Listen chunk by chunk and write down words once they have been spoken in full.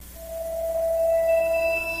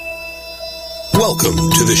Welcome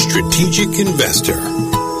to the Strategic Investor.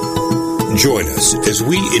 Join us as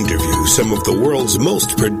we interview some of the world's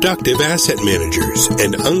most productive asset managers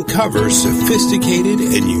and uncover sophisticated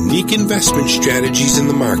and unique investment strategies in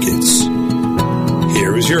the markets.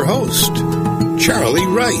 Here is your host, Charlie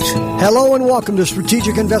Wright. Hello and welcome to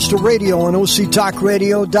Strategic Investor Radio on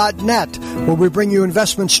OCTalkRadio.net, where we bring you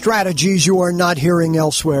investment strategies you are not hearing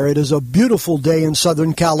elsewhere. It is a beautiful day in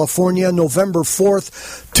Southern California, November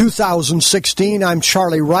 4th, 2016. I'm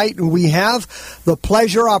Charlie Wright, and we have the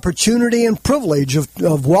pleasure, opportunity, and privilege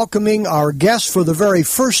of welcoming our guest for the very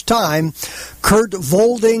first time, Kurt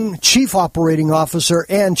Volding, Chief Operating Officer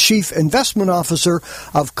and Chief Investment Officer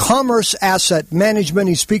of Commerce Asset Management.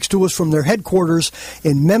 He speaks to us from their headquarters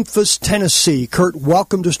in Memphis, Tennessee. Kurt,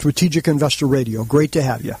 welcome to Strategic Investor Radio. Great to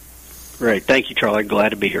have you. Great. Thank you, Charlie. Glad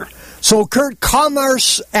to be here. So, Kurt,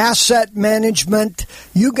 Commerce Asset Management,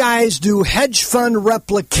 you guys do hedge fund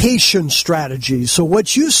replication strategies. So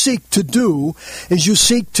what you seek to do is you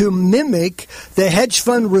seek to mimic the hedge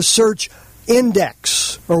fund research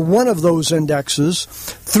index, or one of those indexes,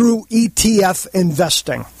 through ETF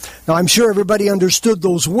investing. Now, I'm sure everybody understood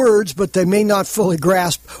those words, but they may not fully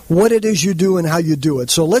grasp what it is you do and how you do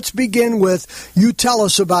it. So let's begin with, you tell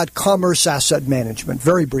us about Commerce Asset Management,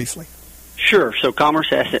 very briefly. Sure. So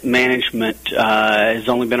Commerce Asset Management has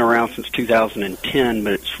only been around since 2010,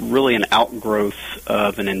 but it's really an outgrowth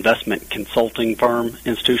of an investment consulting firm,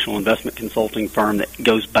 institutional investment consulting firm that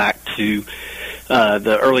goes back to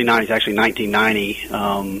the early 90s, actually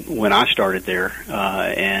 1990, when I started there.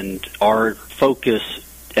 And our focus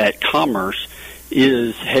at Commerce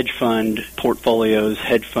is hedge fund portfolios,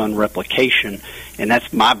 hedge fund replication, and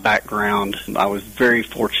that's my background. I was very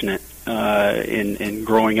fortunate in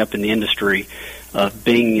growing up in the industry of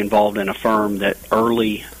being involved in a firm that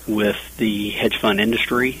early with the hedge fund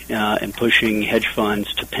industry and pushing hedge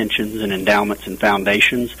funds to pensions and endowments and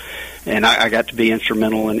foundations. And I got to be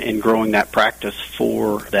instrumental in growing that practice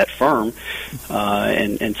for that firm.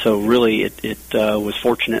 And so really it was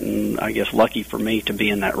fortunate and I guess lucky for me to be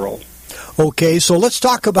in that role. Okay, so let's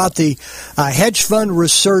talk about the Hedge Fund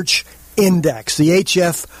Research Index, the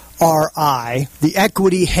HFRI, the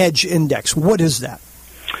Equity Hedge Index. What is that?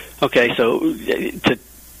 Okay, so to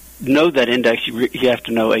know that index, you have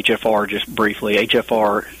to know HFR just briefly.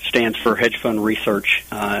 HFR stands for Hedge Fund Research,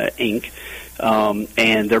 Inc.,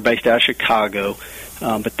 and they're based out of Chicago.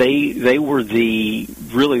 But they were the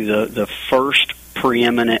first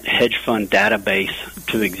preeminent hedge fund database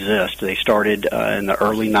to exist. They started in the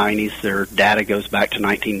early 90s. Their data goes back to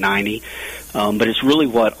 1990. But it's really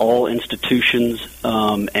what all institutions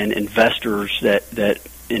and investors that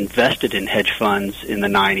invested in hedge funds in the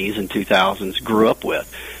 90s and 2000s grew up with.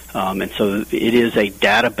 And so it is a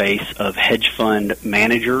database of hedge fund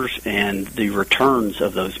managers and the returns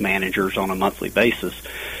of those managers on a monthly basis.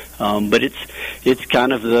 But it's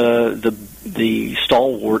kind of the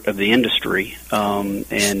stalwart of the industry, and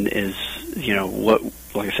is,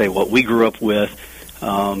 what we grew up with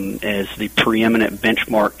as the preeminent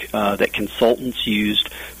benchmark that consultants used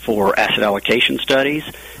for asset allocation studies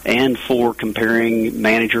and for comparing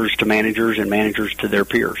managers to managers and managers to their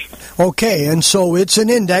peers. Okay, and so it's an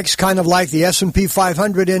index kind of like the S&P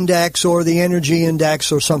 500 index or the energy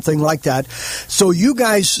index or something like that. So you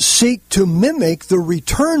guys seek to mimic the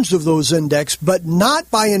returns of those index, but not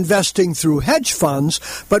by investing through hedge funds,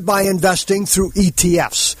 but by investing through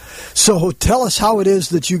ETFs. So tell us how it is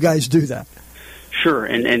that you guys do that. Sure,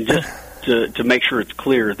 and just to make sure it's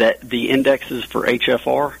clear that the indexes for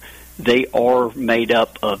HFR, they are made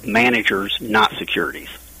up of managers, not securities.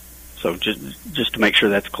 So just to make sure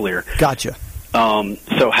that's clear. Gotcha.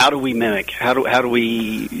 So how do we mimic? How do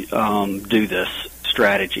we do this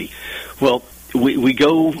strategy? Well, we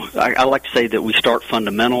go. I like to say that we start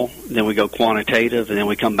fundamental, then we go quantitative, and then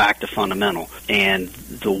we come back to fundamental. And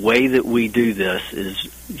the way that we do this is,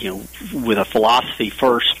 with a philosophy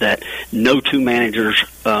first that no two managers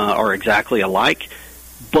are exactly alike,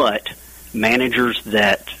 but managers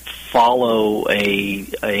that follow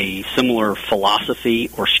a similar philosophy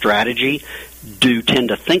or strategy do tend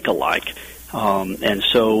to think alike. And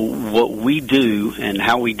so what we do and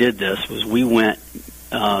how we did this was we went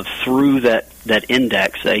through that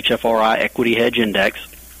index, the HFRI Equity Hedge Index,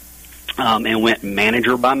 and went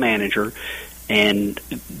manager by manager and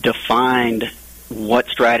defined what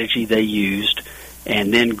strategy they used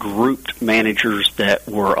and then grouped managers that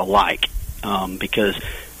were alike, because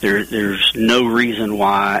there's no reason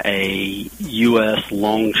why a U.S.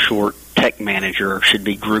 long-short tech manager should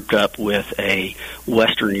be grouped up with a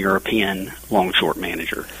Western European long-short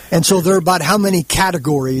manager. And so there are about how many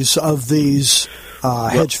categories of these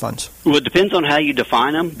hedge funds? Well, it depends on how you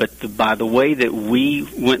define them, but by the way that we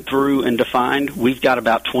went through and defined, we've got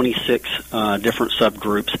about 26 different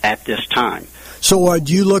subgroups at this time. So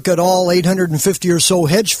do you look at all 850 or so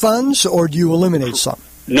hedge funds, or do you eliminate some?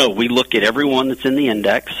 No, we look at every one that's in the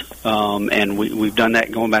index, and we've done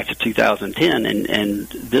that going back to 2010. And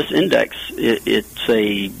this index, it's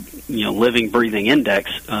a living, breathing index.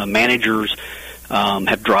 Managers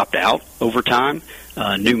have dropped out over time.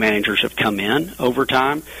 New managers have come in over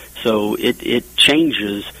time. So it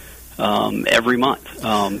changes every month,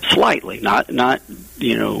 slightly, not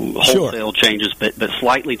wholesale changes, but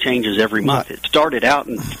slightly changes every month. Right. It started out,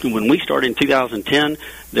 when we started in 2010,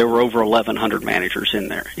 there were over 1,100 managers in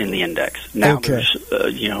there in the index. Now there's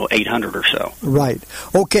 800 or so. Right.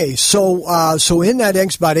 Okay. So in that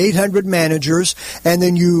index, about 800 managers, and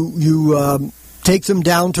then you take them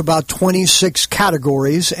down to about 26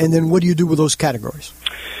 categories, and then what do you do with those categories?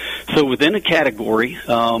 So within a category,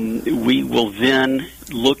 we will then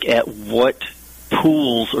look at what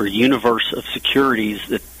pools or universe of securities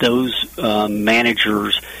that those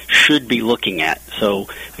managers should be looking at. So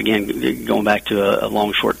again, going back to a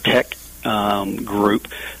long-short tech group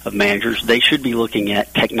of managers, they should be looking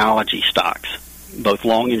at technology stocks, both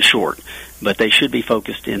long and short, but they should be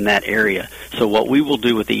focused in that area. So what we will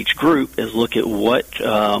do with each group is look at what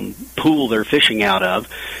pool they're fishing out of,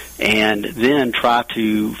 and then try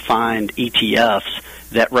to find ETFs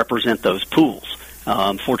that represent those pools.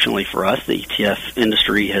 Fortunately for us, the ETF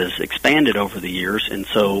industry has expanded over the years, and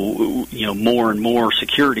so more and more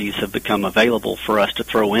securities have become available for us to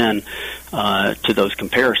throw in to those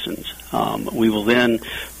comparisons. We will then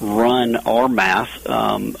run our math,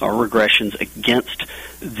 our regressions against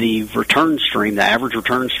the return stream, the average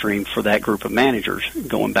return stream for that group of managers.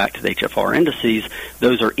 Going back to the HFR indices,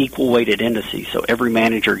 those are equal weighted indices, so every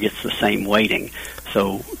manager gets the same weighting.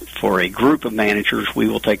 So for a group of managers, we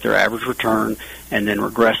will take their average return and then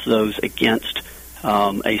regress those against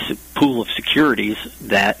a pool of securities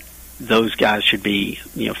that those guys should be,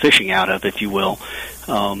 fishing out of, if you will.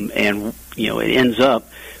 And it ends up,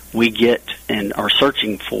 we get and are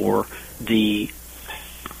searching for the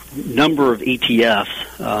number of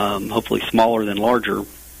ETFs, hopefully smaller than larger,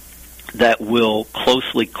 that will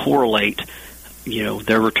closely correlate,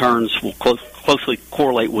 their returns will closely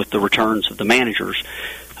correlate with the returns of the managers.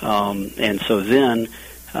 And so then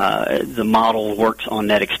the model works on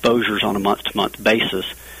net exposures on a month-to-month basis.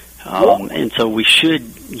 And so we should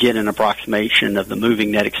get an approximation of the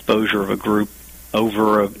moving net exposure of a group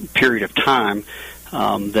over a period of time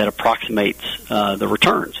that approximates the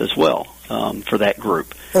returns as well for that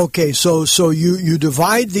group. Okay, so you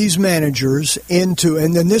divide these managers into,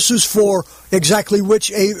 and then this is for exactly which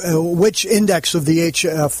index of the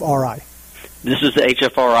HFRI? This is the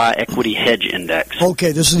HFRI Equity Hedge Index.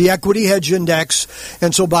 Okay, this is the Equity Hedge Index,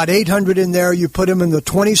 and so about 800 in there. You put them in the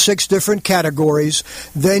 26 different categories.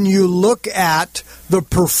 Then you look at the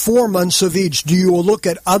performance of each. Do you look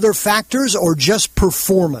at other factors or just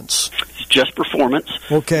performance? It's just performance.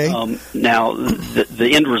 Okay. Now,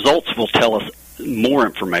 the end results will tell us more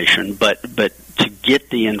information, but to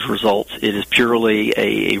get the end results, it is purely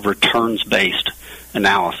a returns-based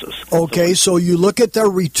analysis. Okay, so you look at their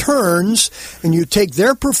returns and you take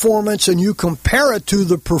their performance and you compare it to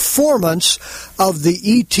the performance of the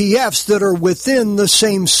ETFs that are within the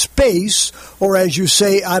same space, or as you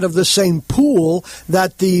say, out of the same pool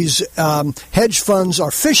that these hedge funds are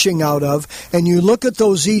fishing out of, and you look at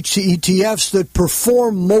those ETFs that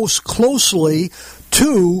perform most closely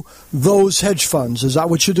to those hedge funds. Is that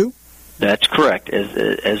what you do? That's correct.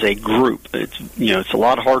 As a group, it's a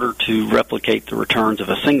lot harder to replicate the returns of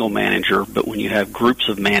a single manager, but when you have groups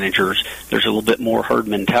of managers, there's a little bit more herd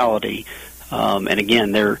mentality. And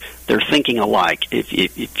again, they're thinking alike.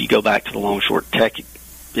 If you go back to the long-short tech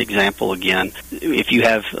example again, if you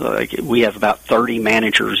have we have about 30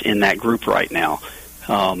 managers in that group right now,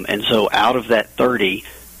 and so out of that 30,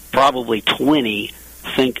 probably 20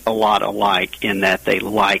 think a lot alike in that they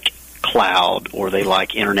like cloud or they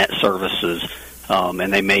like internet services,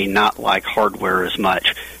 and they may not like hardware as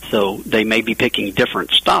much. So they may be picking different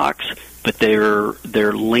stocks, but they're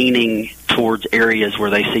leaning towards areas where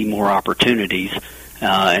they see more opportunities,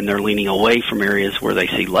 and they're leaning away from areas where they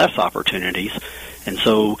see less opportunities. And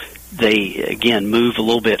so they, again, move a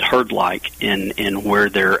little bit herd-like in where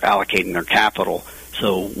they're allocating their capital.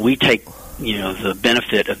 So we take, the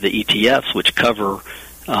benefit of the ETFs, which cover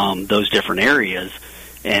those different areas,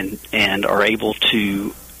 and are able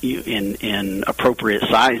to, in appropriate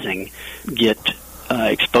sizing, get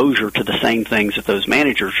exposure to the same things that those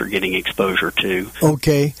managers are getting exposure to.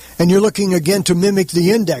 Okay. And you're looking, again, to mimic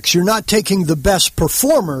the index. You're not taking the best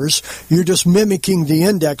performers. You're just mimicking the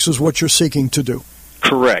index is what you're seeking to do.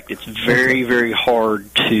 Correct. It's very, very hard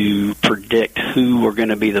to predict who are going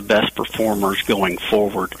to be the best performers going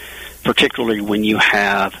forward, particularly when you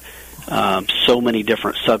have so many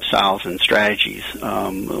different sub-styles and strategies,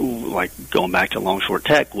 like going back to long-short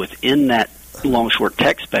tech. Within that long-short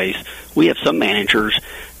tech space, we have some managers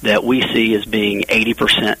that we see as being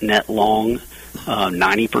 80% net long,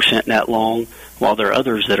 90% net long, while there are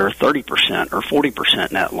others that are 30% or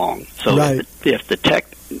 40% net long. So right. if the tech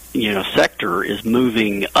sector is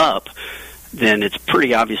moving up, then it's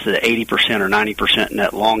pretty obvious that the 80% or 90%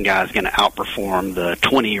 net long guy is going to outperform the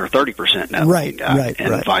 20 or 30% net long guy,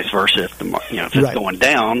 and vice versa. If it's going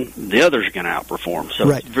down, the others are going to outperform. So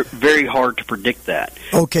it's very hard to predict that.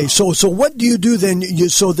 Okay, so what do you do then?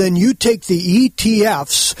 Then you take the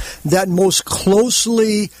ETFs that most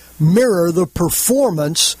closely mirror the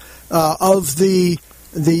performance of the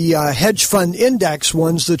hedge fund index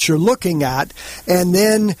ones that you're looking at, and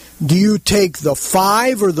then do you take the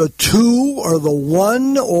 5 or the 2 or the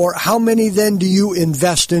 1, or how many then do you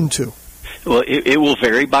invest into? Well, it will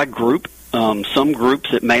vary by group. Some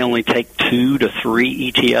groups, it may only take 2 to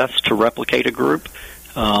 3 ETFs to replicate a group,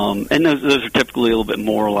 and those are typically a little bit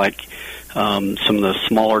more like some of the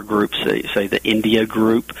smaller groups, say the India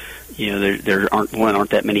group. There aren't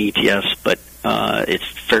that many ETFs, but it's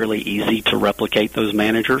fairly easy to replicate those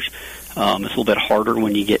managers. It's a little bit harder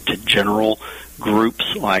when you get to general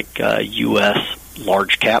groups like U.S.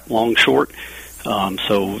 large cap long short.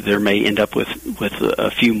 So there may end up with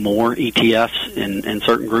a few more ETFs in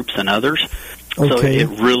certain groups than others. Okay.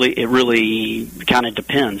 So it really kind of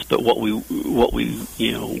depends. But what we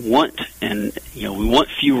want, and we want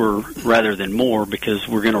fewer rather than more, because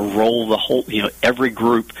we're going to roll the whole every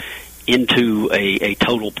group into a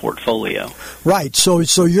total portfolio. Right. So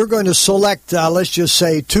you're going to select, let's just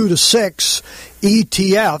say, 2 to 6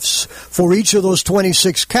 ETFs for each of those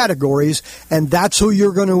 26 categories, and that's who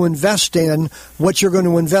you're going to invest in, what you're going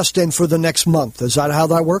to invest in for the next month. Is that how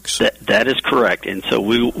that works? That is correct. And so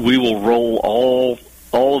we will roll all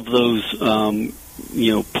of those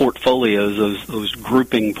portfolios, those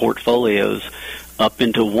grouping portfolios, up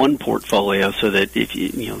into one portfolio, so that if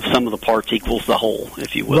some of the parts equals the whole,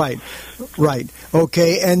 if you will. Right.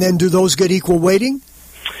 Okay, and then do those get equal weighting?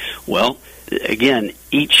 Well, again,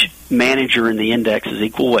 each manager in the index is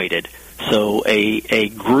equal weighted. So a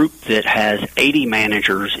group that has 80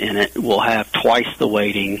 managers in it will have twice the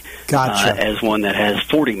weighting as one that has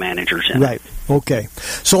 40 managers in it. Right. Okay.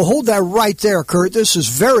 So hold that right there, Kurt. This is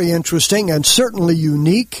very interesting and certainly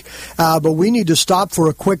unique, but we need to stop for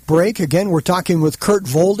a quick break. Again, we're talking with Kurt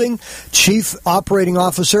Volding, Chief Operating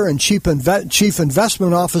Officer and Chief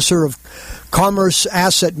Investment Officer of Commerce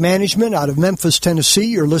Asset Management out of Memphis, Tennessee.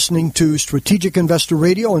 You're listening to Strategic Investor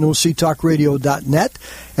Radio on OCTalkRadio.net,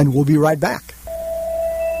 and we'll be right back.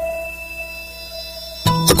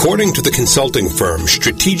 According to the consulting firm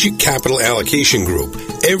Strategic Capital Allocation Group,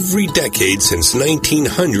 every decade since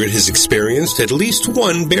 1900 has experienced at least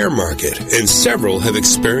one bear market, and several have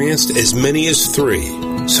experienced as many as 3.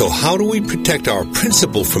 So how do we protect our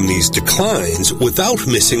principal from these declines without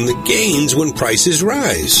missing the gains when prices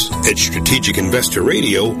rise? At Strategic Investor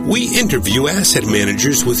Radio, we interview asset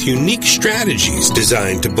managers with unique strategies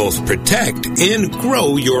designed to both protect and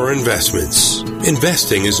grow your investments.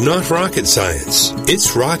 Investing is not rocket science.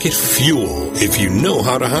 It's rocket fuel if you know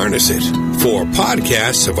how to harness it. For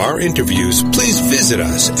podcasts of our interviews, please visit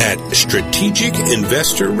us at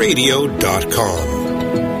strategicinvestorradio.com.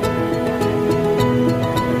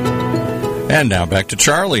 And now back to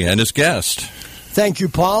Charlie and his guest. Thank you,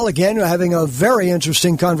 Paul. Again, we're having a very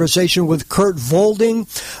interesting conversation with Kurt Volding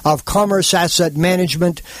of Commerce Asset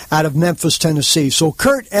Management out of Memphis, Tennessee. So,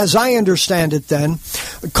 Kurt, as I understand it then,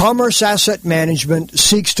 Commerce Asset Management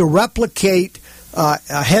seeks to replicate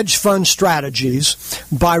hedge fund strategies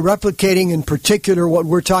by replicating, in particular, what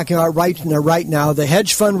we're talking about right now, the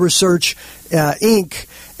Hedge Fund Research, Inc.,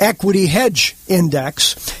 Equity Hedge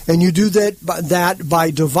Index, and you do that by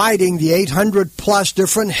dividing the 800-plus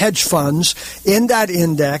different hedge funds in that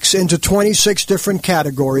index into 26 different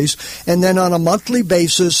categories, and then on a monthly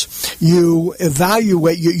basis, you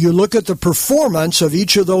evaluate, you look at the performance of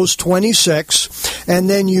each of those 26, and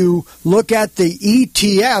then you look at the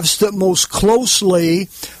ETFs that most closely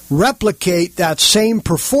replicate that same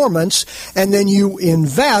performance, and then you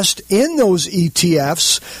invest in those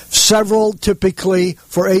ETFs, several typically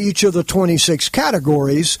for each of the 26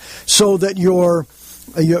 categories, so that your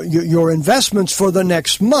your investments for the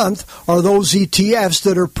next month are those ETFs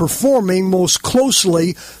that are performing most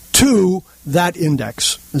closely to that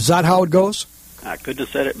index. Is that how it goes? I couldn't have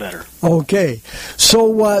said it better. Okay.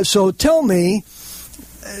 So tell me,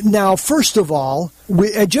 now, first of all,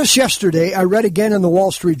 just yesterday, I read again in the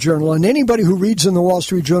Wall Street Journal, and anybody who reads in the Wall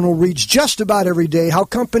Street Journal reads just about every day how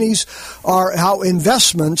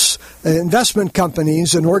investment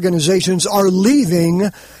companies and organizations are leaving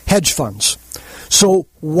hedge funds. So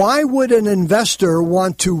why would an investor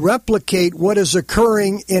want to replicate what is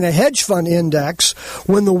occurring in a hedge fund index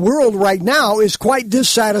when the world right now is quite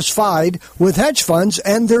dissatisfied with hedge funds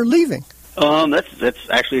and they're leaving? That's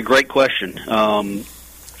actually a great question.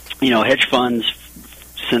 Hedge funds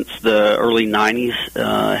since the early 90s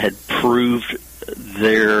had proved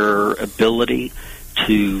their ability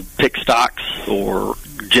to pick stocks or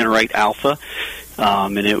generate alpha,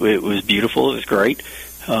 and it was beautiful. It was great.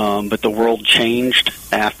 But the world changed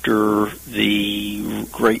after the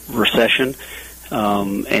Great Recession,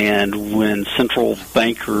 and when central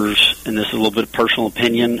bankers, and this is a little bit of personal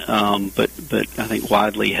opinion, but I think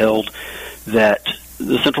widely held, that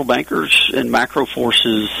the central bankers and macro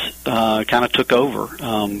forces kind of took over.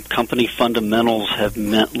 Company fundamentals have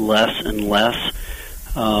meant less and less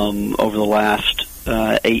over the last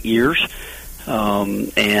 8 years,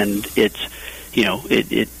 and it's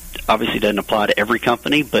it obviously doesn't apply to every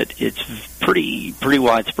company, but it's pretty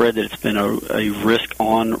widespread that it's been a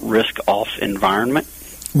risk-on, risk-off environment.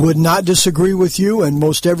 Would not disagree with you, and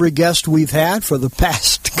most every guest we've had for the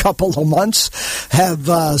past couple of months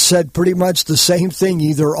have said pretty much the same thing,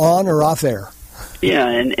 either on or off air. Yeah,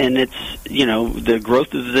 and it's, the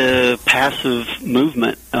growth of the passive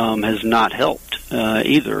movement has not helped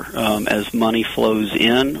either. As money flows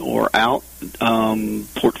in or out,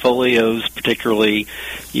 portfolios, particularly,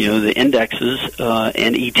 the indexes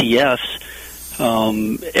and ETFs,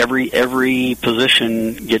 every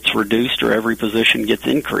position gets reduced or every position gets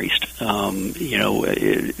increased. For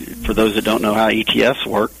those that don't know how ETFs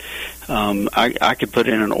work, I could put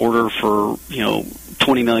in an order for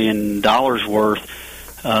 $20 million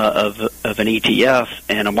worth of an ETF,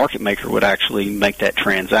 and a market maker would actually make that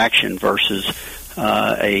transaction versus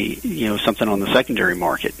something on the secondary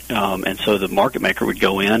market. And so the market maker would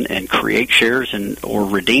go in and create shares or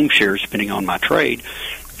redeem shares depending on my trade,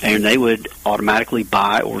 and they would automatically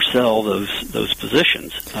buy or sell those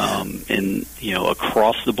positions,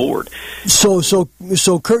 across the board. So,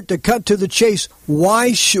 Kurt, to cut to the chase,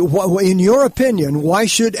 in your opinion, why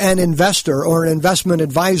should an investor or an investment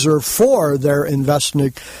advisor for their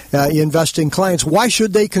investing clients, why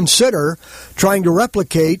should they consider trying to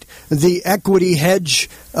replicate the equity hedge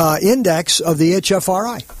index of the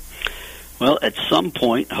HFRI? Well, at some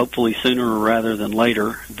point, hopefully sooner rather than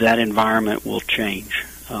later, that environment will change.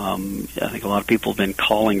 I think a lot of people have been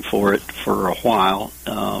calling for it for a while,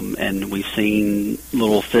 and we've seen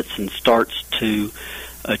little fits and starts to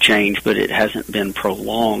a change, but it hasn't been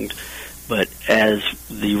prolonged. But as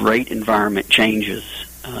the rate environment changes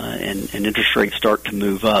and interest rates start to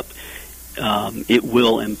move up, it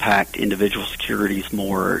will impact individual securities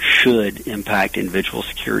more, or should impact individual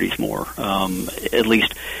securities more, at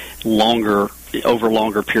least over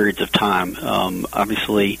longer periods of time.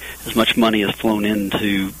 Obviously, as much money is flown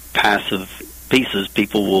into passive pieces,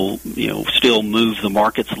 people will, still move the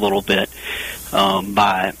markets a little bit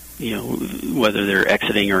by, whether they're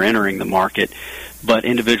exiting or entering the market. But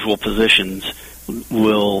individual positions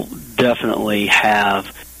will definitely have,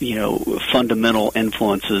 fundamental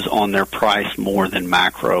influences on their price more than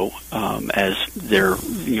macro, as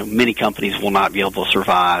many companies will not be able to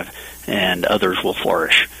survive and others will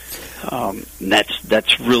flourish.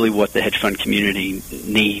 That's really what the hedge fund community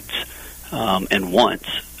needs and wants,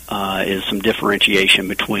 is some differentiation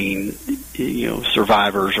between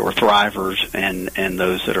survivors or thrivers and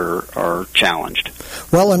those that are challenged.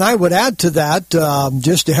 Well, and I would add to that,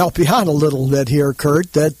 just to help you out a little bit here,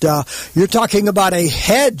 Kurt, that you're talking about a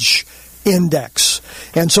hedge index.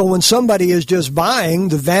 And so when somebody is just buying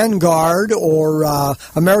the Vanguard or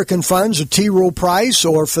American Funds or T. Rowe Price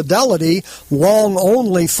or Fidelity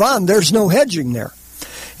long-only fund, there's no hedging there.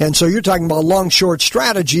 And so you're talking about long-short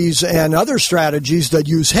strategies and other strategies that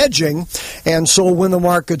use hedging. And so when the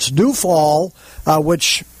markets do fall,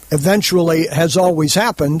 which eventually has always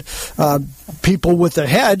happened, people with a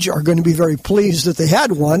hedge are going to be very pleased that they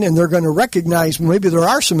had one, and they're going to recognize maybe there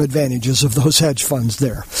are some advantages of those hedge funds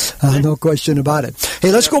there. No question about it.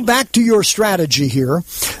 Hey, let's go back to your strategy here.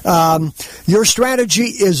 Your strategy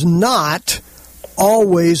is not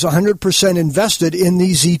always 100% invested in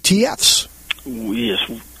these ETFs. Yes,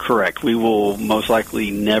 correct. We will most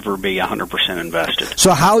likely never be 100% invested.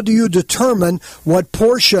 So how do you determine what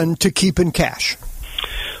portion to keep in cash?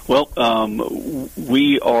 Well,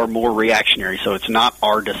 we are more reactionary, so it's not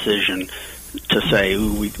our decision to say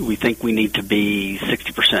we think we need to be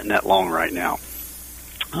 60% net long right now.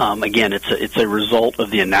 Again, it's a result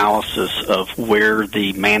of the analysis of where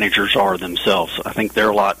the managers are themselves. I think they're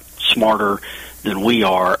a lot smarter than we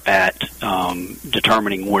are at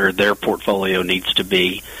determining where their portfolio needs to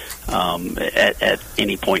be at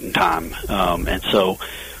any point in time. And so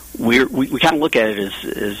we kind of look at it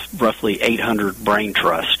as roughly 800 brain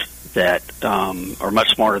trusts that are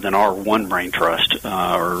much smarter than our one brain trust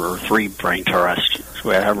or three brain trusts,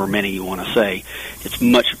 however many you want to say. It's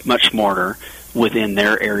much smarter within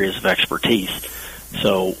their areas of expertise.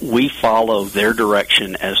 So we follow their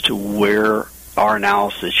direction as to where our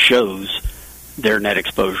analysis shows their net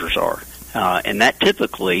exposures are. And that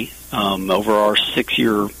typically, over our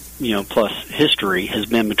 6-year plus history, has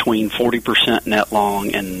been between 40% net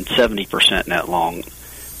long and 70% net long.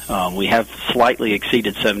 We have slightly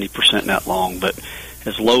exceeded 70% net long, but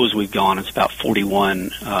as low as we've gone, it's about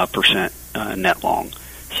 41% net long.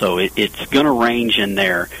 So it's going to range in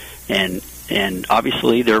there. And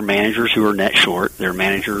obviously, there are managers who are net short. There are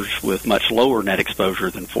managers with much lower net exposure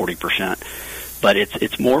than 40%. But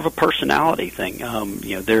it's more of a personality thing.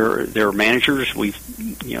 There are managers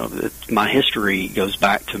my history goes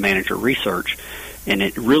back to manager research, and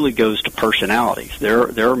it really goes to personalities.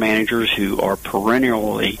 There are managers who are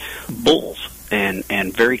perennially bulls and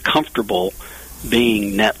very comfortable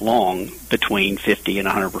being net long between 50 and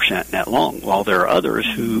 100% net long, while there are others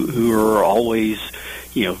who are always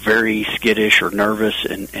very skittish or nervous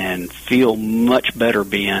and feel much better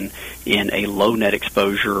being in a low net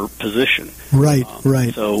exposure position. Right.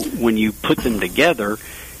 So when you put them together,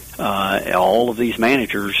 all of these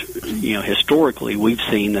managers, historically, we've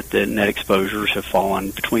seen that the net exposures have fallen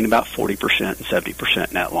between about 40% and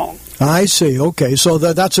 70% net long. I see. Okay, so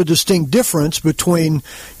that's a distinct difference between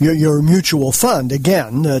your mutual fund,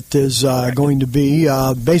 again, that is going to be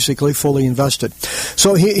basically fully invested.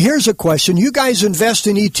 So here's a question. You guys invest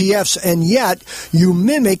in ETFs, and yet you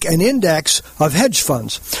mimic an index of hedge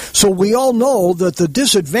funds. So we all know that the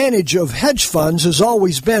disadvantage of hedge funds has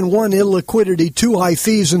always been, 1, illiquidity, 2, high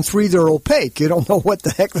fees, and 3, they're opaque. You don't know what the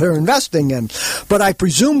heck they're investing in. But I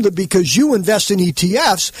presume that because you invest in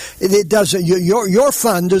ETFs, it doesn't. Your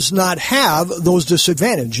fund does not have those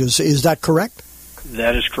disadvantages. Is that correct?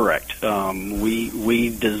 That is correct. We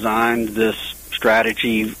designed this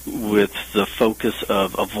strategy with the focus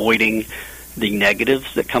of avoiding the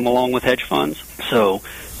negatives that come along with hedge funds. So,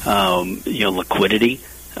 liquidity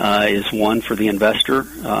is one for the investor.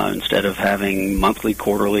 Instead of having monthly,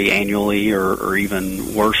 quarterly, annually, or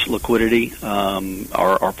even worse liquidity,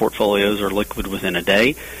 our portfolios are liquid within a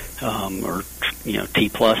day, or T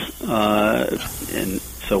plus, and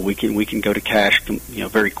so we can go to cash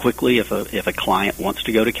very quickly if a client wants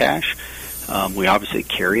to go to cash. We obviously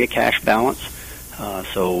carry a cash balance,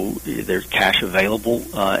 so there's cash available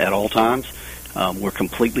at all times. We're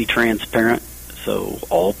completely transparent, so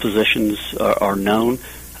all positions are known.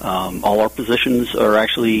 All our positions are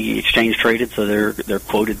actually exchange traded, so they're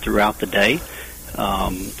quoted throughout the day.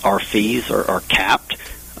 Our fees are capped,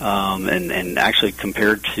 and actually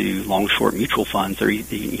compared to long-short mutual funds, they're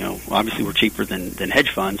obviously we're cheaper than hedge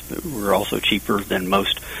funds, but we're also cheaper than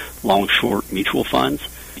most long-short mutual funds.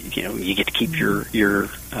 You get to keep your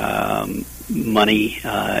money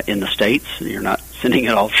in the States. You're not sending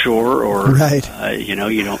it offshore, or right.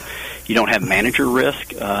 You don't have manager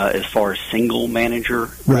risk as far as single manager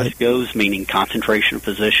risk goes, meaning concentration of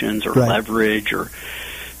positions or leverage or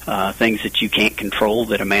things that you can't control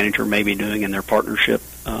that a manager may be doing in their partnership.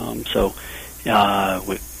 It's a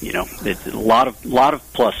lot of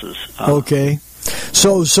pluses. Okay.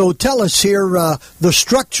 So tell us here the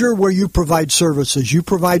structure where you provide services. You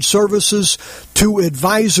provide services to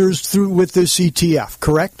advisors with this ETF,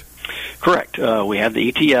 correct? Correct. We have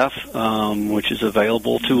the ETF, which is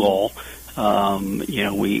available to all.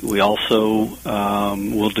 We also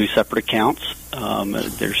will do separate accounts.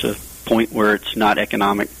 There's a point where it's not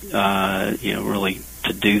economic, really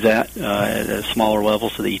to do that at a smaller level,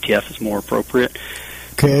 so the ETF is more appropriate.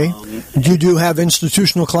 Okay. Do you have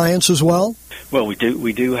institutional clients as well? Well, we do.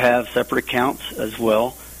 We do have separate accounts as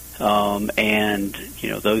well, and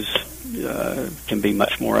those can be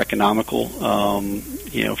much more economical,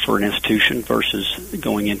 for an institution versus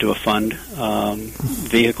going into a fund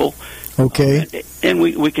vehicle. Okay. And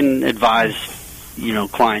we can advise,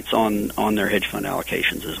 clients on their hedge fund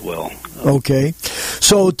allocations as well. Okay.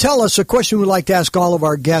 So tell us a question we'd like to ask all of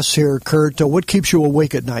our guests here, Kurt. What keeps you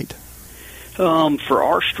awake at night? For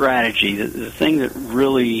our strategy, the thing that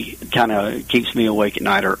really kind of keeps me awake at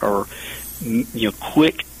night are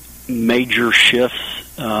quick major shifts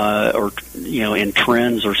or in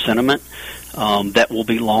trends or sentiment that will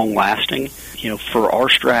be long lasting. For our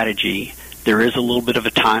strategy, there is a little bit of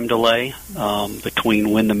a time delay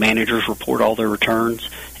between when the managers report all their returns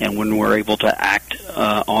and when we're able to act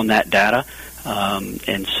on that data.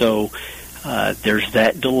 And so there's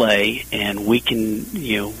that delay, and we can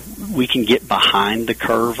get behind the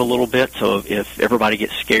curve a little bit. So if everybody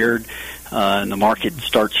gets scared and the market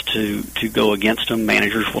starts to go against them,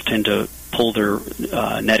 managers will tend to pull their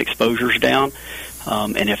net exposures down.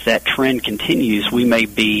 And if that trend continues, we may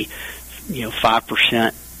be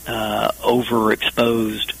 5%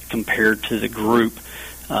 overexposed compared to the group.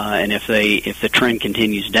 And if the trend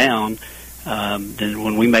continues down, then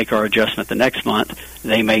when we make our adjustment the next month,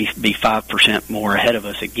 they may be 5% more ahead of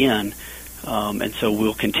us again. And so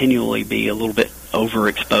we'll continually be a little bit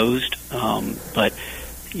overexposed. But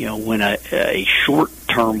when a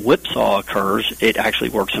short-term whipsaw occurs, it actually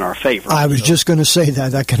works in our favor. I was just going to say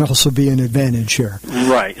that can also be an advantage here.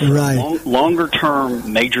 Right. Right.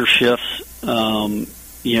 Longer-term major shifts, we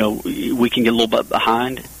can get a little bit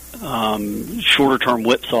behind. Shorter-term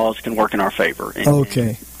whipsaws can work in our favor. And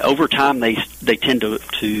over time, they tend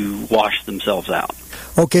to wash themselves out.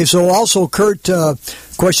 Okay, so also, Kurt,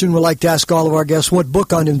 question we'd like to ask all of our guests: what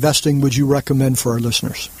book on investing would you recommend for our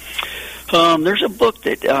listeners? There's a book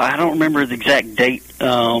that I don't remember the exact date,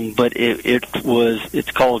 but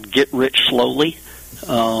it's called Get Rich Slowly.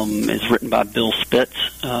 It's written by Bill Spitz,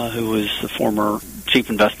 who was the former chief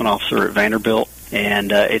investment officer at Vanderbilt,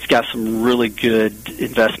 and it's got some really good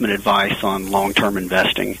investment advice on long-term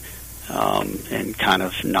investing, and kind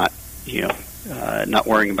of not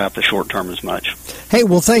worrying about the short term as much. Hey,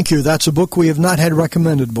 well, thank you. That's a book we have not had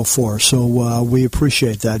recommended before, so we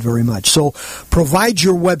appreciate that very much. So provide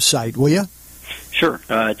your website, will you? Sure.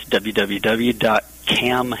 It's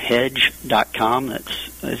www.camhedge.com.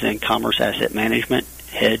 That's as in Commerce Asset Management,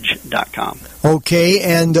 hedge.com. Okay,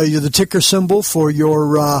 and you're the ticker symbol for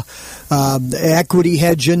your equity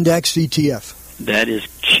hedge index ETF. That is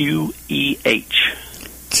QEH.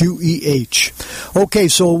 QEH. Okay,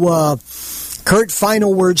 so Kurt,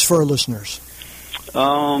 final words for our listeners.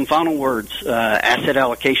 Final words. Asset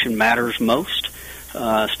allocation matters most.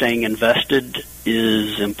 Staying invested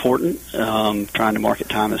is important. Trying to market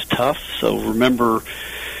time is tough. So remember,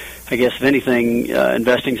 I guess if anything,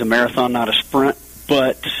 investing is a marathon, not a sprint.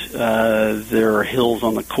 But there are hills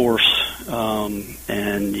on the course,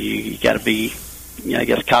 and you got to be,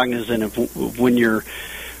 cognizant of when you're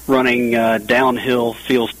running downhill.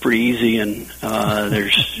 Feels pretty easy, and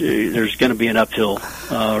there's going to be an uphill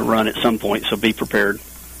run at some point. So be prepared.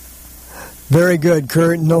 Very good,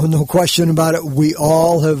 Kurt. No question about it. We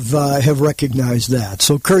all have recognized that.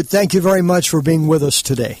 So, Kurt, thank you very much for being with us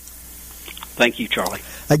today. Thank you, Charlie.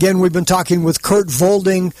 Again, we've been talking with Kurt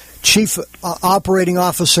Volding, Chief Operating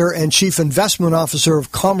Officer and Chief Investment Officer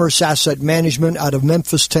of Commerce Asset Management out of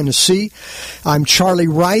Memphis, Tennessee. I'm Charlie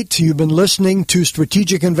Wright. You've been listening to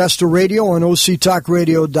Strategic Investor Radio on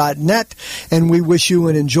OCTalkRadio.net, and we wish you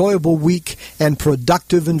an enjoyable week and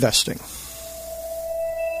productive investing.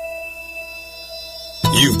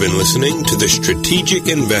 You've been listening to The Strategic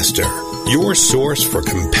Investor, your source for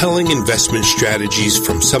compelling investment strategies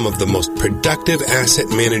from some of the most productive asset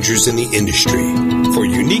managers in the industry. For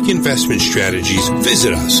unique investment strategies,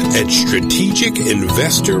 visit us at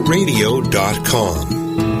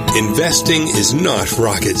strategicinvestorradio.com. Investing is not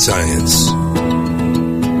rocket science.